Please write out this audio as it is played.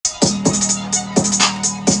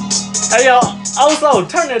Hey, y'all. Also,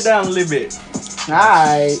 turn it down a little bit.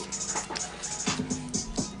 Alright.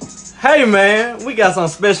 Hey, man. We got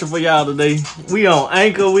something special for y'all today. We on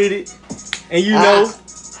Anchor with it. And you know,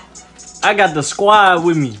 I got the squad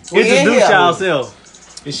with me. Introduce yourself.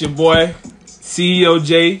 It's your boy, CEO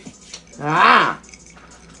J.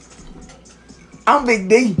 I'm Big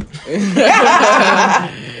D.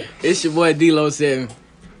 It's your boy D-Lo7.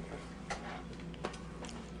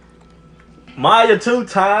 Maya too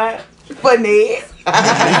tired. Funny.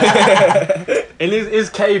 And it's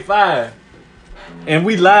K5. And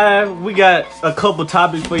we live. We got a couple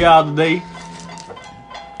topics for y'all today.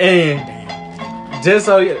 And just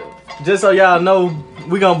so y'all know,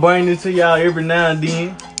 we gonna bring this to y'all every now and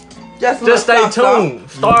then. Just stay tuned.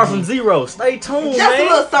 Start from zero. Stay tuned, Just man. a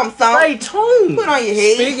little something. Stay tuned. Put on your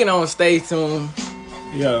head. Speaking on stay tuned,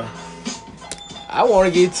 Yeah. I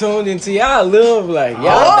want to get tuned into y'all love like y'all.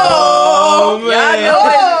 Oh, Y'all man. know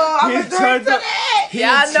Oh, I'm He a drink turned to up. that.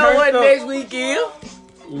 Y'all know what next week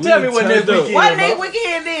is? Tell me what next weekend. What next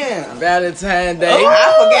weekend then? Valentine's Day.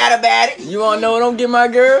 I forgot about it. You want to know what I'm getting my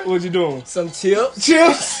girl? What you doing? Some chips.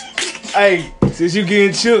 Chips. Hey, since you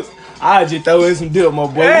getting chips, I just throw in some dip, my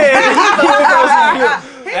boy. Hey,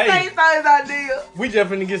 He say something idea. we just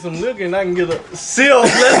finna get some liquor and I can get a sip.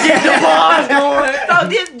 Let's get the bars going. So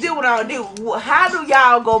this do what I do. How do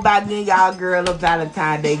y'all go about getting y'all girl a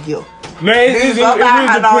Valentine's Day gift? Man, Do it you go by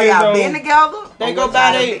how long depends y'all on. been together? They go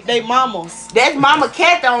by they mamas. That's Mama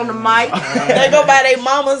Cat on the mic. They go by they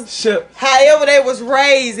mamas. Shit. However they was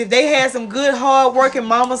raised. If they had some good, hard-working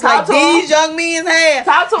mamas Talk like to 'em. these young men have,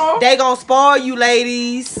 Talk to him. they gonna spoil you,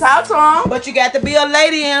 ladies. Talk to him. But you got to be a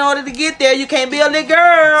lady in order to get there. You can't be a little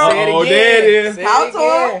girl. Say it Oh, again. there it is. Say Talk it to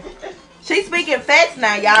again. him. She speaking facts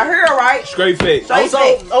now. Y'all heard her, right? Straight face.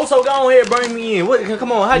 Also, go ahead, bring me in. What?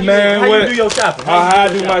 Come on, how you do your shopping? How I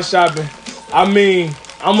do my shopping? I mean,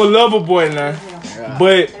 I'm a lover boy now,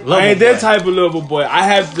 but I ain't that type of lover boy. I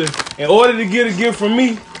have to, in order to get a gift from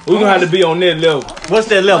me, we gonna have to be on that level. What's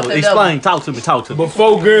that level? What's that Explain. Talk to me. Talk to me.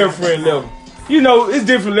 Before girlfriend level. You know, it's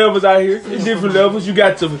different levels out here. It's different levels. You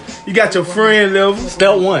got your friend level,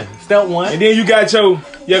 Step one. and then you got your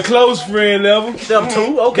close friend level. Step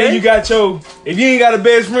two. Okay. Then you got if you ain't got a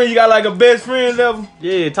best friend, you got like a best friend level.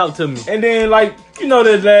 Yeah, talk to me. And then like, you know,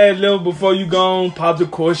 that last level before you gone, pop the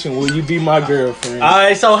question, will you be my girlfriend? All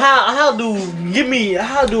right. So how do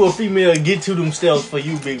a female get to them steps for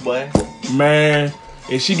you, big boy? Man,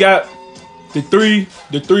 if she got the three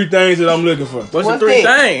things that I'm looking for. What's the three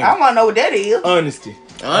that? things? I want to know what that is. Honesty.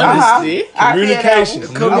 Honesty. I feel Communication. that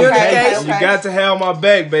one. Communication. Okay. You got to have my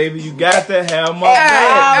back, baby. You got to have my Hey,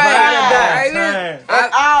 back. hey, Time.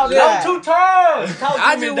 That's all Look, that. Two times. Talk to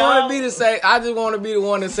I me, just dog. want to be the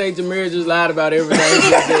one to say Jameer just lied about everything he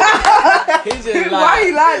just did. He just lied. Why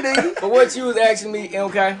you lying, nigga? But what you was asking me,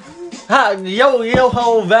 okay? How your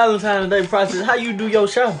whole Valentine's Day process? How you do your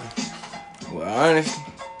shopping? Well, honestly,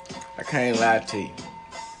 I can't lie to you.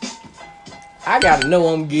 I gotta know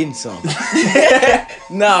I'm getting something.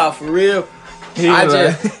 Nah, for real.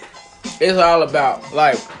 It's all about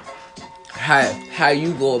like how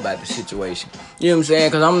you go about the situation. You know what I'm saying?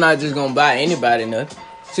 Because I'm not just gonna buy anybody nothing.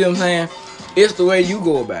 See what I'm saying? It's the way you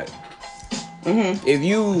go about it. If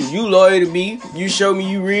you loyal to me, you show me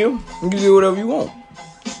you real, you get whatever you want,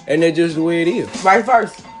 and that's just the way it is. Vice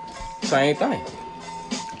versa. Same thing.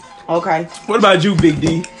 Okay. What about you, Big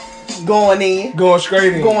D? Going in. Going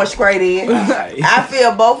straight in. Going straight in. I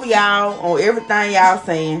feel both of y'all on everything y'all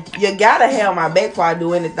saying. You gotta have my back before I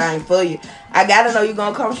do anything for you. I gotta know you're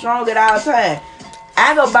gonna come strong at all time.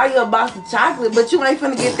 I go buy you a box of chocolate, but you ain't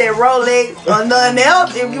finna get that Rolex or nothing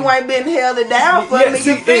else if you ain't been held it down for me.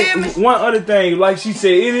 You feel me? One other thing, like she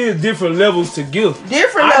said, it is different levels to give.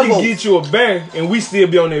 Different I levels. can get you a bear and we still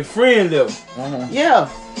be on that friend level. Yeah.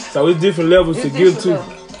 So it's different levels It's to give different to.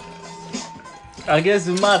 levels. I guess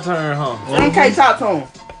it's my turn, huh? Okay, talk to him.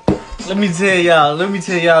 Let me tell y'all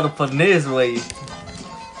the finesse way.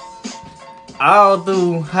 All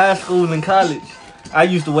through high school and college, I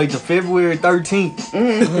used to wait till February 13th.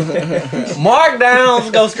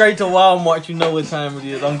 Markdowns go straight to Walmart. You know what time it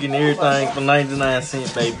is. I'm getting everything for 99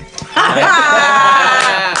 cents, baby.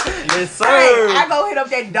 Yes, sir. Hey, I go hit up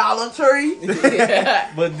that Dollar Tree.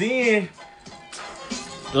 But then,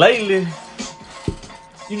 lately,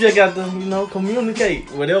 you just got to, communicate.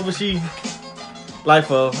 Whatever she, like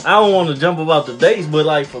for, I don't want to jump about the dates, but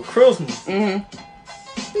like for Christmas, I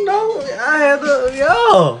had to,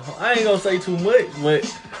 I ain't gonna say too much, but.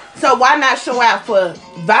 So why not show out for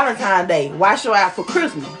Valentine's Day? Why show out for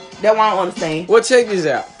Christmas? That's what I don't understand. Well, check this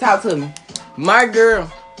out. Talk to me. My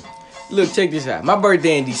girl, look, check this out. My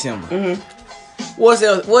birthday in December. What's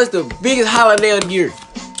the biggest holiday of the year?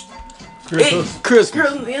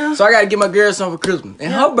 Christmas. Yeah. So I gotta get my girl something for Christmas.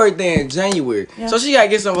 And her birthday in January. Yeah. So she gotta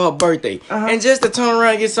get something for her birthday. And just to turn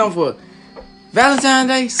around and get something for Valentine's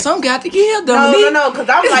Day, some got to give them. No, because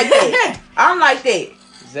I'm like that. I'm like that.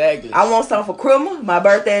 Exactly. I want something for Christmas, my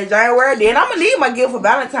birthday in January. Then I'm gonna leave my gift for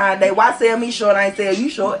Valentine's Day. Why sell me short? I ain't sell you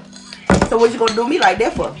short. So what you gonna do me like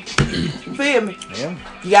that for? You feel me? Yeah.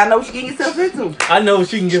 You gotta know what you getting yourself into. I know what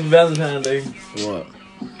she can get for Valentine's Day. What?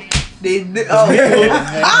 The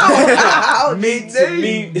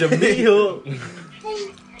meal.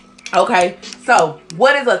 Okay, so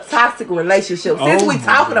what is a toxic relationship? Since we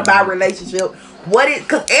talking about relationship, what is?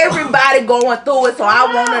 Cause everybody going through it, so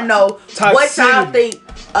I want to know what y'all think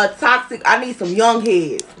a toxic. I need some young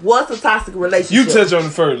heads. What's a toxic relationship? You touch on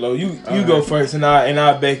it first, Lo. You go first, and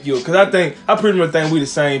I'll back you up. Cause I pretty much think we the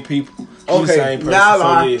same people. We the same person. Nah,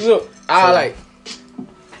 so, yeah. Look, I like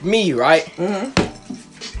me, right?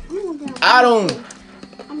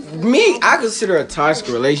 I consider a toxic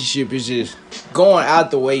relationship is just going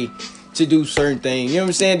out the way to do certain things. You know what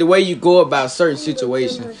I'm saying? The way you go about certain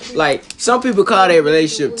situations. Like, some people call their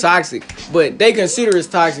relationship toxic, but they consider it's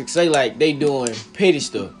toxic, say like they doing petty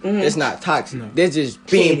stuff. That's not toxic. That's just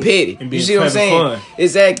being petty. And You being see what I'm saying? fun.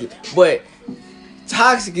 Exactly. But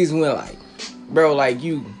toxic is when like, bro, like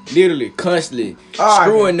you literally constantly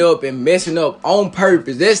screwing up and messing up on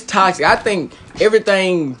purpose. That's toxic. I think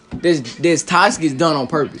everything that's toxic is done on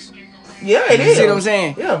purpose. Yeah, it You is. see what I'm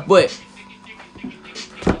saying? Yeah. But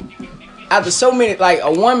after so many, like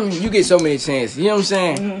a woman, you get so many chances. You know what I'm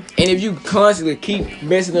saying? And if you constantly keep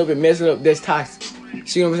messing up, that's toxic.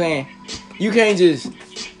 See what I'm saying? You can't just.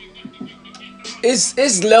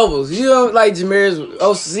 It's levels. You know, like Jameer's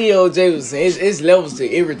COJ was saying, it's levels to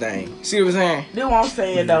everything. See what I'm saying? That's what I'm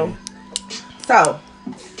saying though. So,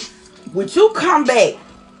 would you come back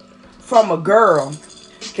from a girl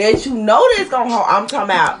that you know that's gonna hold? I'm talking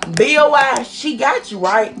about bill-wise, she got you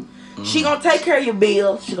right. She gonna take care of your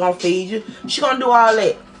bills. She gonna feed you. She gonna do all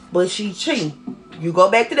that. But she cheating. You go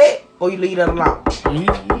back to that, or you leave that alone. You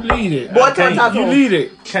lead it. Boy, come talk to You him. lead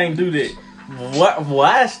it. Can't do that.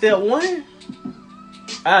 Why step one?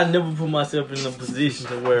 I never put myself in a position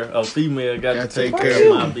to where a female got to take care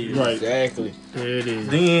of my bills. Right. Exactly. There it is.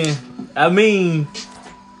 Then, I mean,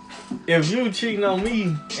 if you cheating on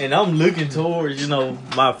me and I'm looking towards,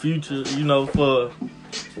 my future,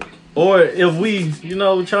 or if we,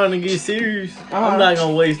 trying to get serious, I'm not going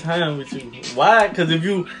to waste time with you. Why? Because if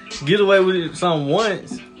you get away with it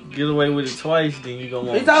once, get away with it twice, then you going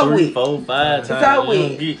to want 3, 4, 5 times. It's all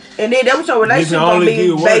with. And then that was your relationship only gonna be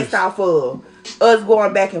get based worse. off of us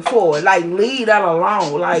going back and forth. Like, leave that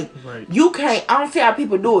alone. Like, you can't, I don't see how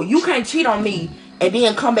people do it. You can't cheat on me and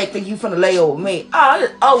then come back think you finna lay over me. I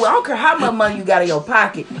don't care how much money you got in your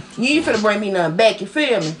pocket. You ain't finna bring me nothing back, you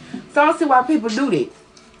feel me? So I don't see why people do that.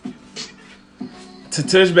 To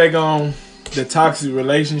touch back on the toxic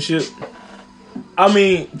relationship, I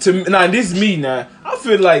mean, this is me now. I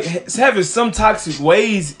feel like having some toxic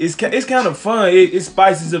ways it's kind of fun. It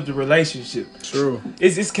spices up the relationship. True.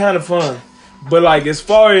 It's kind of fun, but like as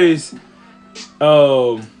far as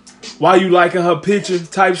why you liking her picture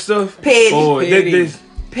type stuff, Petty. or Petty.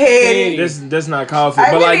 Petty. that's not called for.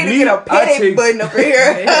 I But really like need to me, get a petty I take, button up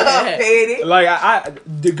here. Petty. like I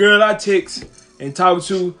the girl I text and talk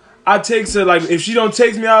to, I text her, like, if she don't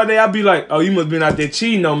text me all day, I be like, oh, you must been out there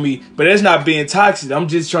cheating on me. But that's not being toxic. I'm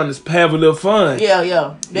just trying to have a little fun.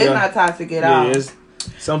 Yeah. That's not toxic at all. Yeah,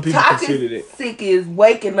 some people consider it. Toxic is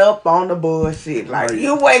waking up on the bullshit. Like, Right.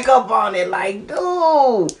 you wake up on it like,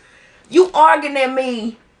 dude, you arguing at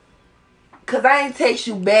me because I ain't text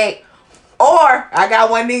you back. Or, I got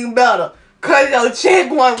one even better. Cause your check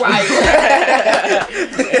went right.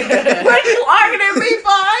 What you arguing at me for?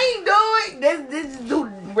 I ain't doing. This do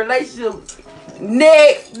relationships.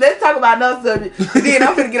 Next, let's talk about another subject. Then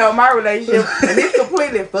I'm gonna get on my relationship, and it's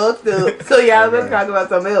completely fucked up. So y'all, let's talk about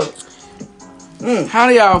something else. How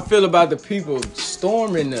do y'all feel about the people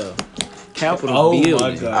storming the Capitol Oh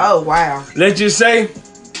building? my God. Oh wow. Let's just say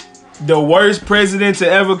the worst president to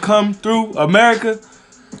ever come through America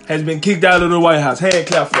has been kicked out of the White House. Hand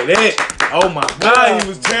clap for that. Oh my God, he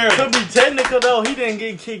was terrible. To be technical though, he didn't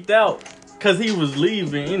get kicked out because he was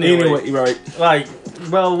leaving anyway. Right. Like,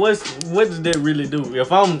 bro, what does that really do? If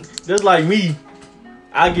I'm just like me,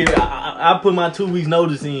 I put my 2 weeks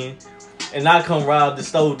notice in, and I come rob the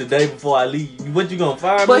store the day before I leave. What you gonna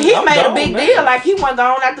fire But me? he I'm made a gone big now. deal, like he wasn't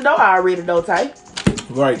gone out the door already though, Tay.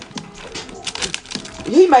 Right.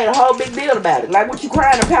 He made a whole big deal about it. Like, what you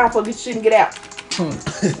crying a pound for? You shouldn't get out.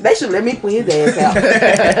 They should let me put his ass out.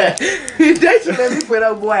 They should let me put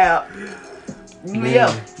that boy out.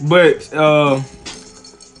 Yeah. But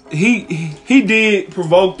he did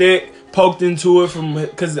provoke that poked into it from,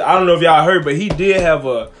 because I don't know if y'all heard, but he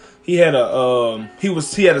had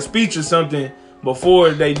a speech or something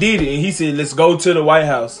before they did it, and he said, "Let's go to the White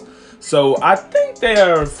House." So I think they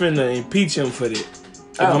are finna impeach him for that,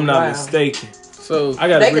 if I'm not mistaken. So I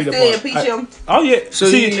gotta They read can up still on impeach him. Oh yeah. So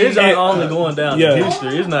See, It's only going down yeah. in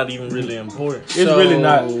history. It's not even really important. It's So- really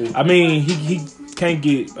not. I mean, he can't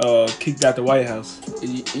get kicked out the White House.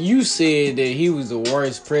 you said that he was the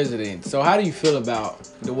worst president. So how do you feel about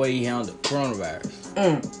the way he handled coronavirus?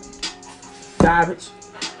 Garbage.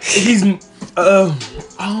 He's I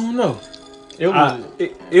don't know.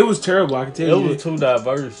 It was terrible. I can tell It you. was that. too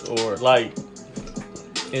diverse, or like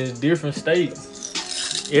in different states.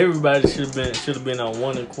 Everybody should have been on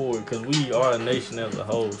one accord, because we are a nation as a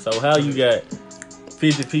whole. So how you got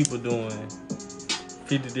 50 people doing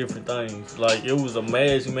 50 different things? Like, it was a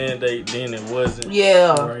mask mandate, then it wasn't.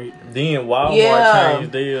 Yeah. Right. Then Walmart Yeah.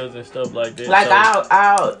 changed theirs and stuff like that. Like so,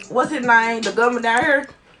 our what's his name? The government down here.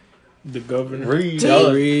 The governor. Reed,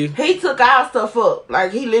 Reed. He took our stuff up.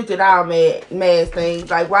 Like, he lifted our mask things.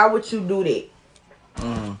 Like, why would you do that?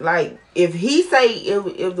 Like, if he say,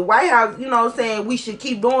 if the White House, you know what I'm saying, we should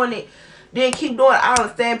keep doing it, then keep doing it. I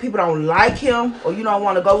understand people don't like him, or you don't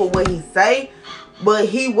want to go with what he say, but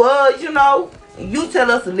he was, you know, you tell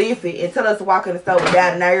us to lift it and tell us to walk in the store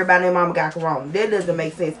without it. Now everybody and their mama got corona. That doesn't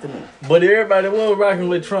make sense to me. But everybody was rocking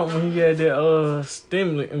with Trump when he had that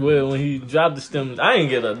stimulus. Well, when he dropped the stimulus, I ain't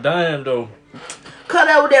get a dime though. Cut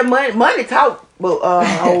out with that money talk. But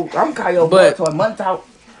I'm gonna call your But- boy to a money talk.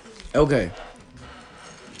 Okay.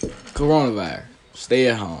 Coronavirus. Stay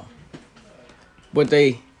at home. But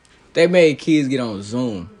they made kids get on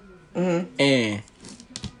Zoom. And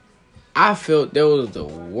I felt that was the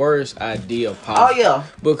worst idea possible. Oh yeah.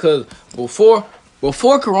 Because before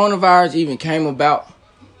coronavirus even came about,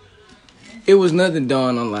 it was nothing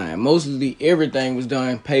done online. Mostly everything was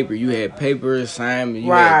done paper. You had paper assignments.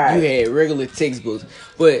 You had regular textbooks.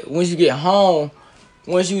 But once you get home,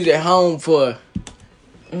 once you was at home for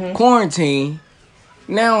quarantine,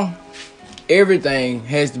 now everything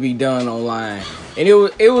has to be done online. And it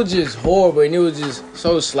was just horrible, and it was just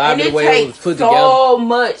so sloppy And the it way it was takes put together. so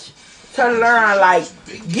much to learn, like,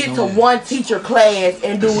 get to one teacher class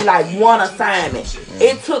and do, like, one assignment.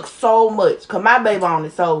 It took so much. Because my baby on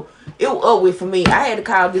it, so it was up with for me. I had to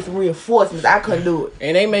call this reinforcements. I couldn't do it.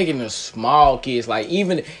 And they making the small kids, like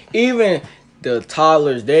even the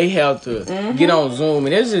toddlers, they have to get on Zoom.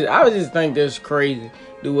 And I would just think that's crazy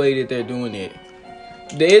the way that they're doing it.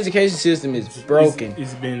 The education system is broken.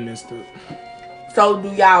 It's been messed up. So do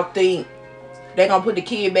y'all think they going to put the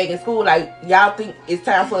kid back in school? Like, y'all think it's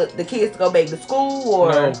time for the kids to go back to school,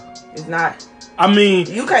 or No. it's not? I mean,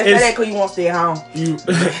 You can't say that because you won't stay at home.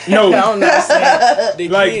 no. I'm not saying the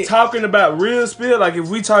Like, kid- talking about real spill, like if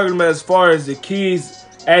we talking about as far as the kids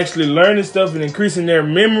actually learning stuff and increasing their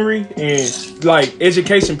memory and like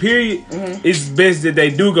education period, it's best that they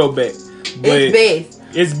do go back. But It's best.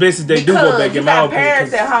 it's best that they do go back You in my got opinion.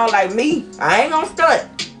 parents 'cause- at home like me. I ain't gonna stunt.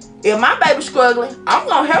 If my baby's struggling, I'm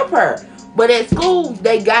gonna help her. But at school,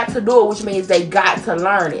 they got to do it, which means they got to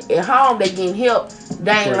learn it. At home, they getting help.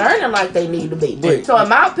 They ain't Right. learning like they need to be. Right. So in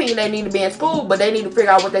my opinion, they need to be in school, but they need to figure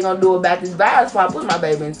out what they're gonna do about this virus before I put my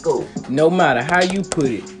baby in school. no matter how you put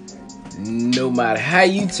it, no matter how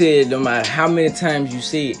you tell it, no matter how many times you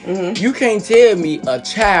say it, you can't tell me a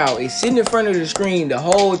child is sitting in front of the screen the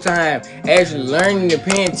whole time actually learning and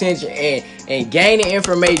paying attention and gaining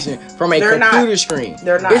information from a They're not. computer screen.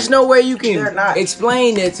 They're not. There's no way you They're can not.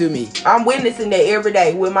 explain that to me. I'm witnessing that every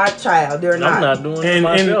day with my child. They're I'm not. not doing it And-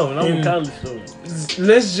 myself, and I'm a and- college student.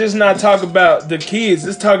 Let's just not talk about the kids.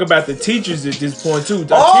 Let's talk about the teachers at this point too.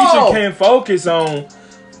 The Oh! teacher can't focus on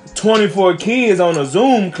 24 kids on a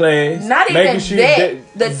Zoom class. Not even making sure that.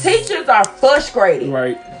 The teachers are frustrated.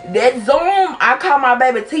 right. That Zoom, I call my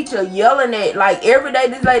baby teacher yelling at, like, every day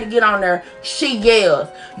this lady get on there, she yells,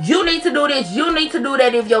 you need to do this, you need to do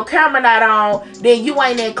that. If your camera not on, then you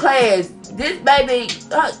ain't in class. This baby,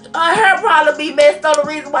 her hair probably be messed up. The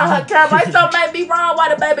reason why her camera, something may be wrong why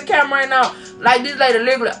the baby camera ain't on. Like, this lady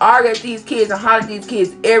literally argues with these kids and holler at these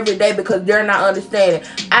kids every day because they're not understanding.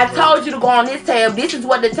 I told you to go on this tab. This is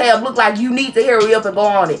what the tab look like. You need to hurry up and go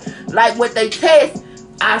on it. Like, with they test,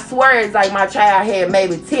 I swear it's like my child had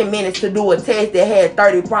maybe 10 minutes to do a test that had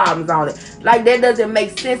 30 problems on it. Like, that doesn't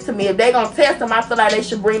make sense to me. If they gonna test them, I feel like they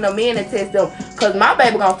should bring them in and test them. Because my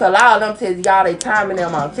baby gonna tell all them tests, y'all, they timing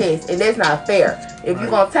them on tests. And that's not fair. If you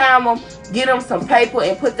gonna time them, get them some paper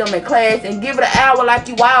and put them in class and give it an hour like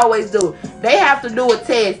you always do. They have to do a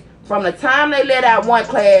test from the time they let out one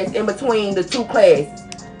class in between the two classes.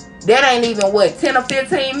 That ain't even, 10 or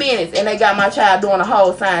 15 minutes, and they got my child doing a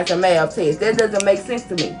whole science and math test. That doesn't make sense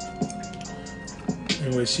to me.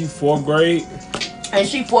 And when she 4th grade, and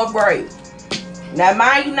she 4th grade. Now,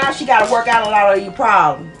 mind you, now she got to work out a lot of your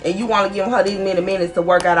problems, and you want to give her these many minutes to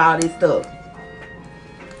work out all this stuff.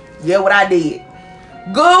 Yeah, what I did.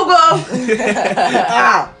 Google.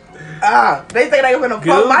 They think they finna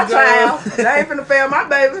fuck my child. They ain't finna fail my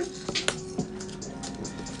baby.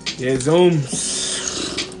 yeah, Zoom.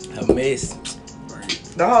 A mess.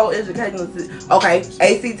 The whole educational system. Okay,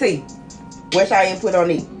 ACT. What y'all input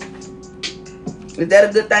on it? Is that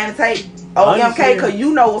a good thing to take? OMK, because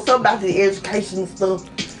you know what's up about the education stuff.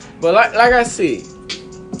 But like I said,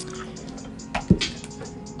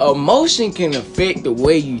 emotion can affect the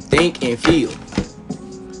way you think and feel.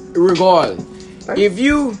 Regardless. If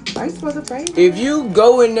you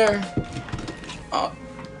go in there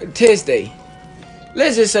test day,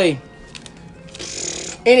 let's just say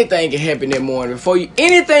anything can happen that morning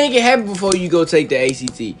anything can happen before you go take the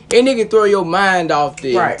ACT. And it can throw your mind off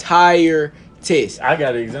the entire test. I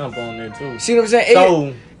got an example on there too. See what I'm saying?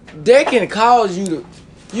 So that can cause you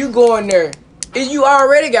go in there, and you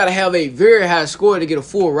already gotta have a very high score to get a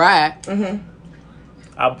full ride.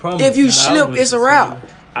 I promise. If you slip, it's a route.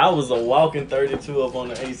 I was a walking 32 up on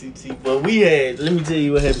the ACT, but we had. Let me tell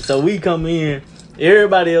you what happened. So we come in.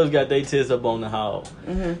 Everybody else got their test up on the hall.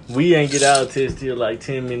 We ain't get our test till like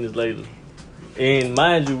 10 minutes later. And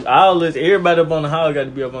mind you, everybody up on the hall got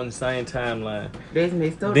to be up on the same timeline. Then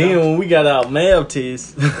when we got our math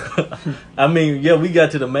test, we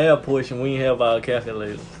got to the math portion, we didn't have our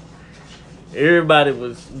calculators. Everybody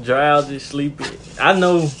was drowsy, sleepy. I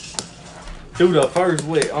know through the first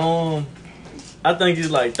I think it's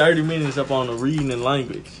like 30 minutes up on the reading and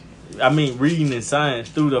language. Reading and science.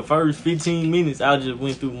 Through the first 15 minutes, I just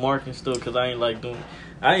went through marking stuff because I ain't like doing it.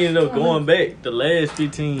 I ended up going back the last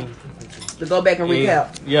 15. To go back and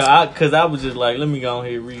recap. Yeah, because I was just like, let me go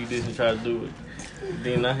ahead and read this and try to do it.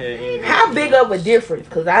 Then I had... How big of a difference,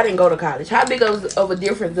 because I didn't go to college, how big of a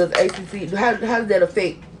difference does ACT, how does that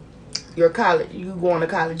affect your college, you going to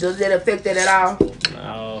college? Does that affect it at all?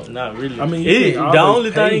 No, not really. The only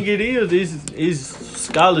thing it is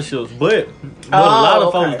scholarships, but what a lot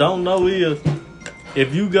of folks don't know is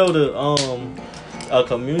if you go to a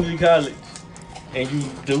community college and you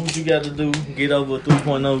do what you got to do, get over a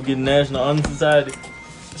 3.0, get National Honor Society.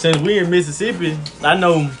 Since we in Mississippi, I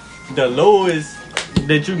know the lowest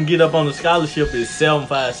that you can get up on the scholarship is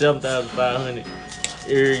 $7,500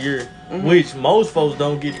 every year, which most folks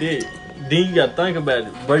don't get that. Then you got to think about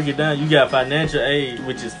it, break it down. You got financial aid,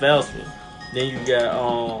 which is FAFSA. Then you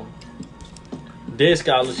got debt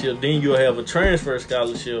scholarship. Then you'll have a transfer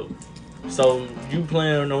scholarship. So you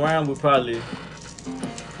playing around with probably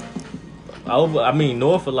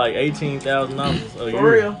north of like $18,000 a year.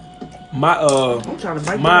 For real. My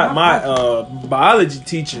biology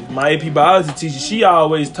teacher, my AP biology teacher, she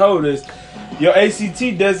always told us your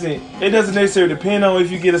ACT doesn't necessarily depend on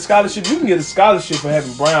if you get a scholarship. You can get a scholarship for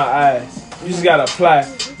having brown eyes. You just gotta apply.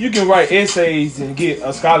 You can write essays and get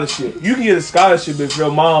a scholarship. You can get a scholarship if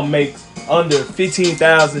your mom makes under $15,000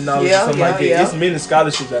 or something like that. It's many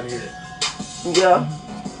scholarships out here. Yeah.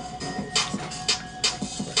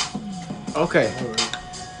 Okay.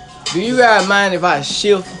 Do you guys mind if I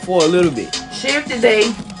shift for a little bit? Shift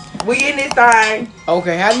today. We in this thing.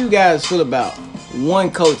 Okay, how do you guys feel about one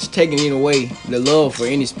coach taking away the love for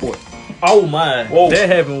any sport? Oh my. Whoa. That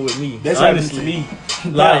happened with me. That's happened to me.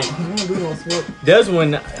 Like, that's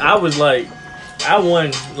when I was like, I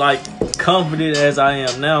wasn't like confident as I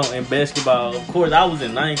am now in basketball. Of course, I was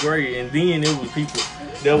in 9th grade, and then it was people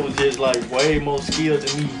that was just like way more skilled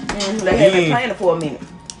than me. They had been playing for a minute.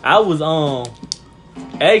 I was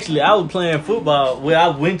actually I was playing football. Well,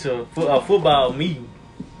 I went to a football meeting.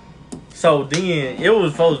 So then it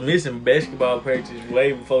was folks missing basketball practice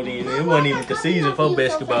way before then. It wasn't even the season for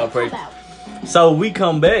basketball practice. So we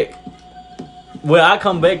come back. Well, I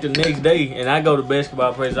come back the next day and I go to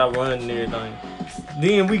basketball practice. I run and everything.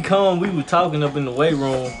 Then we were talking up in the weight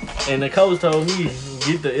room, and the coach told me,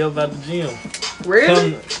 get the F out the gym.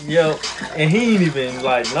 Really? Yeah, and he ain't even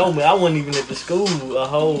like know me. I wasn't even at the school a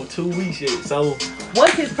whole 2 weeks yet. So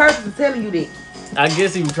what's his purpose of telling you that? I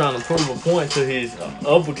guess he was trying to prove a point to his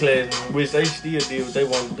upperclassmen, which they still did what they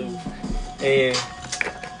wanted to do. And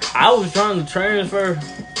I was trying to transfer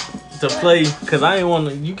to play because I didn't want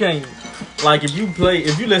to. You can't, like, if you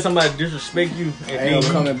let somebody disrespect you and then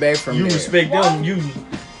coming back from you there. Respect them, you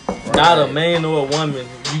not a man or a woman.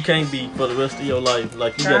 You can't be for the rest of your life.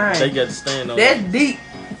 Like they got to stand on. That's deep.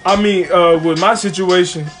 I mean, with my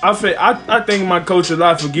situation, I thank my coach a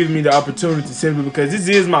lot for giving me the opportunity simply because this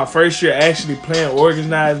is my first year actually playing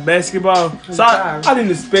organized basketball. So I didn't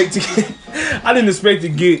expect to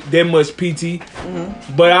get that much PT,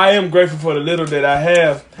 but I am grateful for the little that I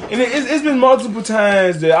have. And it's been multiple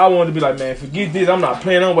times that I wanted to be like, man, forget this. I'm not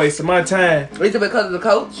playing. I'm wasting my time. Is it because of the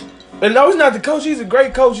coach? And no, it's not the coach. He's a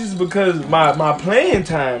great coach. It's because my playing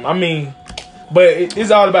time. I mean. But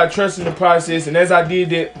it's all about trusting the process, and as I did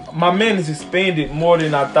that, my minutes expanded more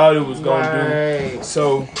than I thought it was gonna do.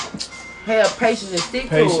 So, have patience and stick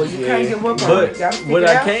to it. You can't give up on it. But what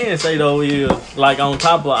I can say though is, like on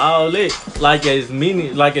top of all that, like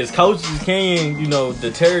as coaches can, you know,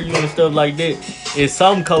 deter you and stuff like that. Is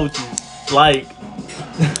some coaches like.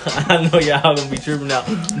 I know y'all gonna be tripping out,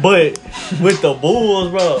 but with the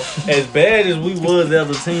Bulls, bro, as bad as we was as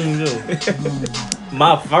a team,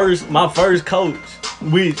 my first coach,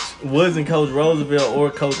 which wasn't Coach Roosevelt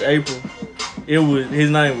or Coach April,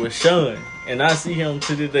 his name was Sean, and I see him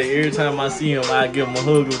to this day. Every time I see him, I give him a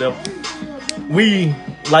hug or whatever. We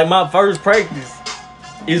like my first practice.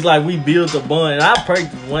 It's like we built a bond. And I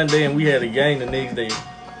practiced one day and we had a game the next day.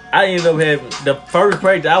 I ended up having the first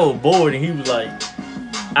practice. I was bored and he was like.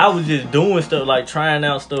 I was just doing stuff, like trying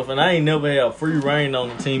out stuff, and I ain't never had free reign on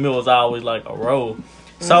the team. It was always like a role.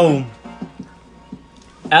 So,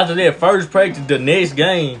 after that first practice, the next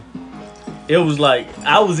game, it was like,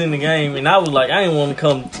 I was in the game, and I was like, I don't want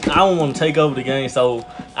to take over the game, so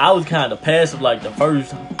I was kind of passive like the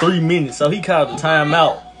first 3 minutes. So, he called the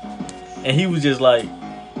timeout, and he was just like,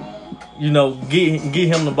 you know, get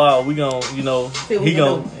him the ball. We gon', you know, he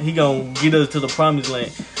gon' get us to the promised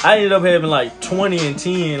land. I ended up having like 20 and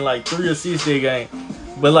 10, like 3 assists that game.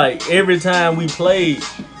 But like every time we played,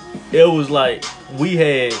 it was like we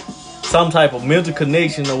had some type of mental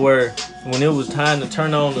connection to where when it was time to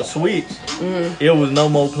turn on the switch, it was no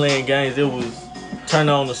more playing games. It was turn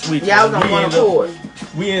on the switch. Yeah, I was on one accord.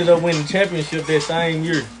 We ended up winning the championship that same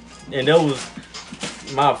year, and that was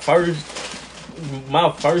my first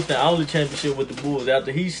and only championship with the Bulls.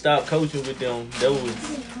 After he stopped coaching with them, that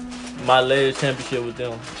was my last championship with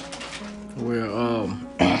them. Well,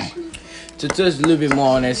 to touch a little bit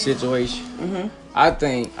more on that situation, I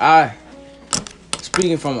think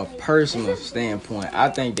speaking from a personal standpoint, I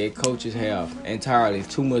think that coaches have entirely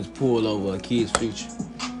too much pull over a kid's future.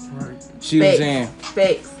 Right. See what I'm saying?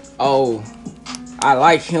 Facts. Oh, I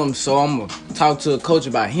like him, so I'm going to talk to a coach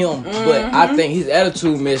about him. But I think his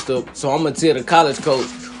attitude messed up, so I'm going to tell the college coach,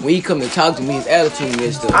 when he come to talk to me, his attitude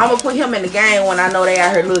messed up. I'm going to put him in the game when I know they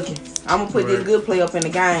out here looking. I'm going to put this good play up in the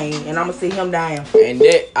game, and I'm going to sit him down. And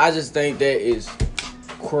that, I just think that is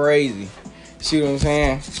crazy. See what I'm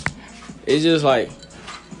saying? It's just like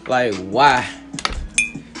why?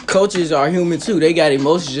 Coaches are human too. They got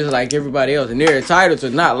emotions just like everybody else, and they're entitled to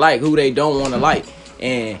not like who they don't want to like.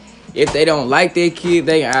 And if they don't like their kid,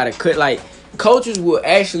 they gotta cut. Like, coaches will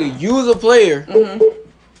actually use a player.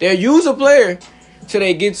 They'll use a player till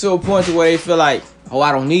they get to a point to where they feel like, oh,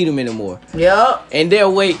 I don't need him anymore. Yep. And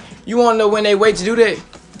they'll wait. You want to know when they wait to do that?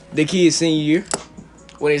 The kid's senior year.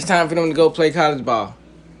 When it's time for them to go play college ball.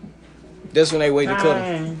 That's when they wait to cut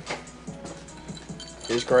him.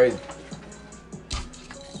 It's crazy.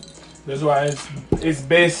 That's why it's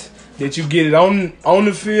best that you get it on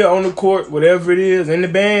the field, on the court, whatever it is, in the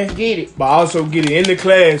band. Get it. But also get it in the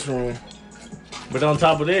classroom. But on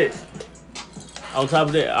top of that, all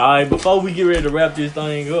right, before we get ready to wrap this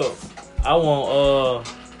thing up, I want,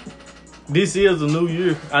 this is a new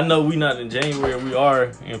year. I know we not in January, we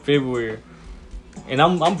are in February. And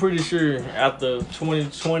I'm pretty sure after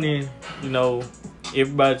 2020, you know,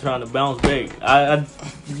 everybody trying to bounce back. I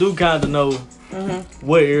do kind of know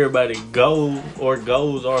what everybody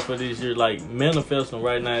goals are for this year. Like, manifest them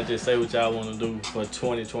right now and just say what y'all want to do for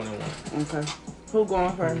 2021. Okay. Who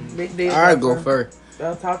going first? Big deal. I'll go first.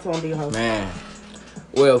 I'll talk to him, D-Ho. Man.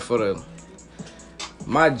 Well,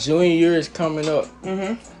 my junior year is coming up.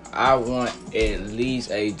 I want at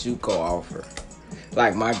least a JUCO offer.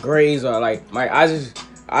 Like, my grades are like, I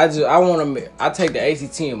take the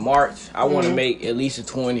ACT in March. I want to make at least a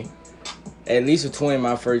 20. At least a 20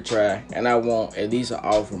 my first try. And I want at least an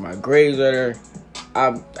offer. My grades are there.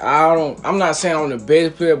 I'm not saying I'm the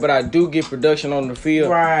best player, but I do get production on the field.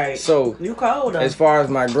 Right. So, you cold though. As far as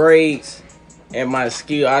my grades and my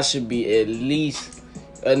skill, I should be at least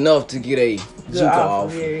enough to get a JUCO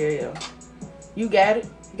offer. Yeah. You got it.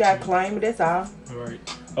 You got to claim it. That's all. All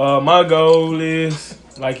right. My goal is,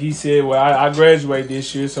 like he said, well, I graduate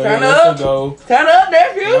this year, so that's a goal. Turn up,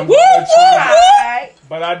 nephew. Woo! Right.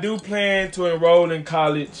 But I do plan to enroll in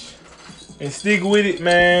college and stick with it,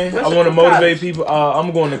 man. What's I your want to motivate college? people.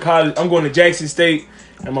 I'm going to college. I'm going to Jackson State.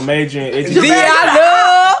 I'm a major in education.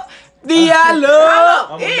 Hold I'm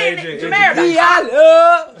up. a major in Jameer is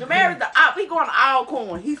the op. He going to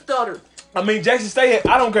Alcorn. He stuttered. I mean, Jackson State,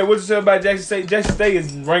 I don't care what you say about Jackson State. Jackson State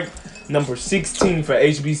is ranked number 16 for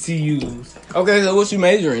HBCUs. Okay, so what you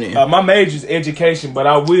majoring in? My major is education, but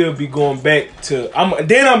I will be going back to. I'm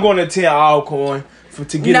going to attend Alcorn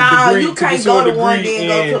to get a degree. You can't go to one then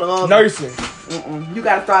go to the other. Nursing. You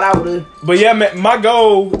got to start out with it. But yeah, man, my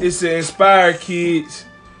goal is to inspire kids,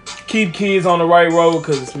 keep kids on the right road,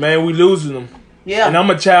 because, man, we losing them. Yeah. And I'm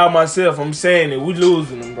a child myself. I'm saying it. We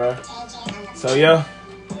losing them, bro. So, yeah.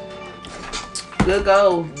 Good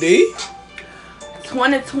goal. D?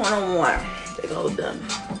 2021. They go done.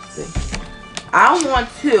 Let's see. I want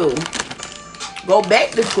to go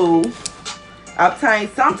back to school, obtain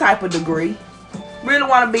some type of degree. Really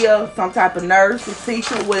want to be some type of nurse, a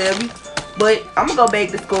teacher, whatever. But I'm gonna go back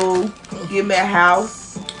to school, give me a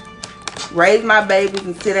house, raise my babies,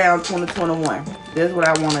 and sit down 2021. That's what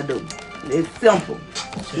I want to do. It's simple,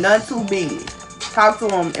 nothing too big. Talk to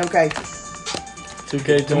them, MK.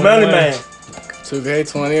 2K21. The money man.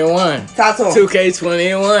 2K21. Talk to them.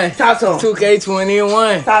 2K21. Talk to them.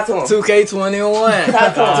 2K21. Talk to them. 2K21.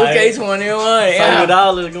 Talk to them. 2K21. So Yeah. with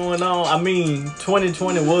all that's going on, I mean,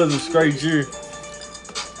 2020 was a straight year.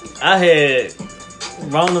 I had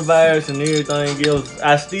coronavirus and everything else.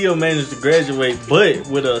 I still managed to graduate, but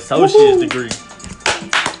with an associate's degree.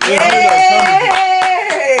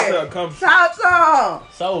 Yeah. Come. Talk to them.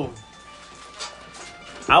 So,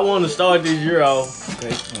 I want to start this year off.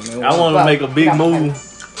 Okay, I want to make a big move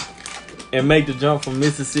and make the jump from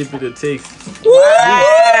Mississippi to Texas.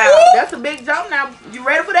 Wow. That's a big jump now. You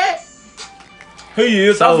ready for that? He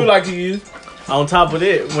is. I So- feel like he is. On top of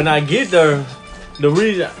that, when I get there, the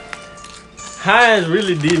reason Hines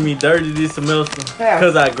really did me dirty this semester Yeah.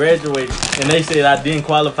 because I graduated and they said I didn't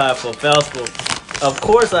qualify for FAFSA. Of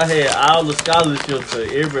course, I had all the scholarships for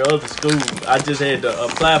every other school. I just had to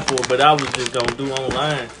apply for it, but I was just gonna do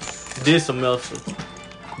online this semester.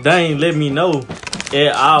 They ain't let me know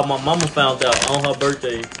at all. My mama found out on her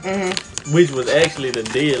birthday, which was actually the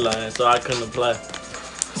deadline, so I couldn't apply.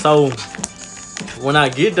 So when I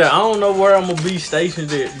get there, I don't know where I'm gonna be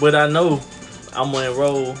stationed at, but I know I'm gonna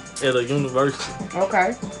enroll at a university.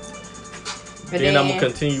 Okay. Then I'm gonna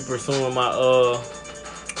continue pursuing my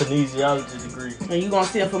kinesiology degree. And you gonna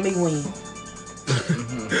sit for me when?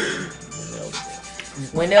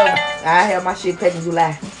 Whenever. I have my shit packed in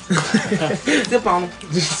July. Sip on it.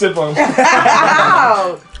 Just sip on. Hey,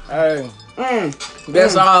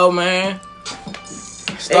 that's all, man.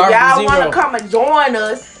 If Start y'all from want zero. to come and join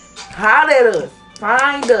us, holler at us,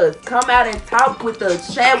 find us, come out and talk with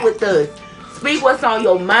us, chat with us, speak what's on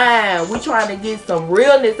your mind. We trying to get some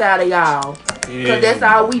realness out of y'all. Because that's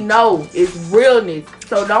all we know is realness.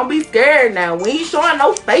 So don't be scared now. We ain't showing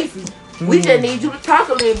no faces. We just need you to talk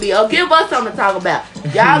a little bit or give us something to talk about.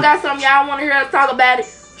 Y'all got something y'all want to hear us talk about it?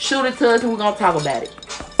 Shoot it to us and we're going to talk about it.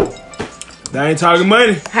 They ain't talking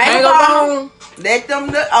money. Hang on. Let them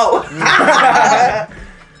know.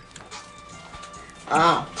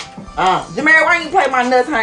 Oh. Jameer, why you play my nuts?